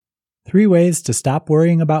3 ways to stop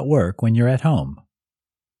worrying about work when you're at home.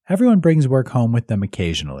 Everyone brings work home with them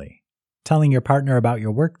occasionally. Telling your partner about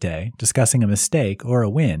your workday, discussing a mistake, or a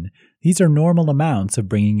win, these are normal amounts of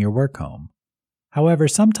bringing your work home. However,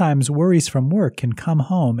 sometimes worries from work can come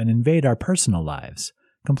home and invade our personal lives,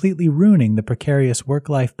 completely ruining the precarious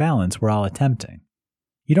work-life balance we're all attempting.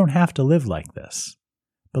 You don't have to live like this.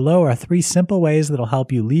 Below are 3 simple ways that'll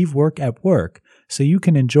help you leave work at work so you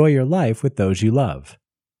can enjoy your life with those you love.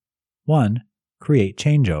 1. Create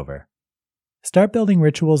changeover. Start building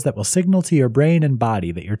rituals that will signal to your brain and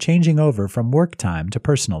body that you're changing over from work time to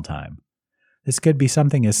personal time. This could be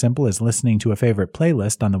something as simple as listening to a favorite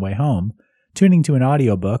playlist on the way home, tuning to an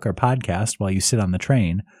audiobook or podcast while you sit on the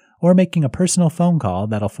train, or making a personal phone call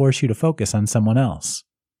that'll force you to focus on someone else.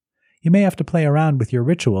 You may have to play around with your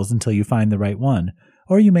rituals until you find the right one,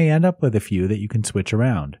 or you may end up with a few that you can switch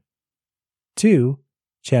around. 2.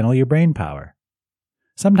 Channel your brain power.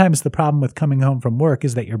 Sometimes the problem with coming home from work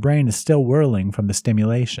is that your brain is still whirling from the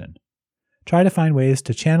stimulation. Try to find ways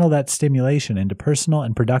to channel that stimulation into personal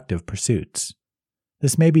and productive pursuits.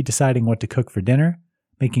 This may be deciding what to cook for dinner,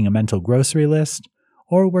 making a mental grocery list,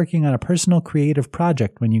 or working on a personal creative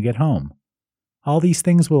project when you get home. All these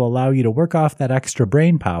things will allow you to work off that extra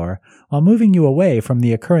brain power while moving you away from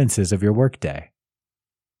the occurrences of your workday.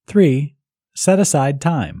 3. Set aside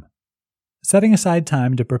time. Setting aside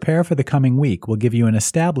time to prepare for the coming week will give you an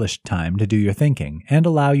established time to do your thinking and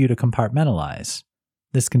allow you to compartmentalize.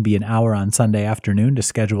 This can be an hour on Sunday afternoon to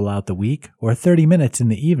schedule out the week, or 30 minutes in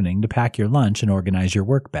the evening to pack your lunch and organize your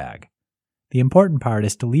work bag. The important part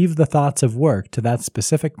is to leave the thoughts of work to that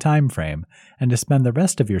specific time frame and to spend the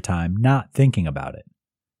rest of your time not thinking about it.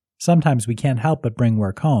 Sometimes we can't help but bring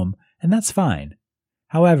work home, and that's fine.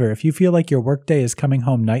 However, if you feel like your workday is coming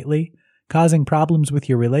home nightly, causing problems with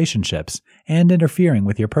your relationships, and interfering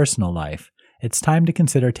with your personal life, it's time to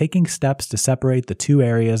consider taking steps to separate the 2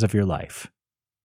 areas of your life.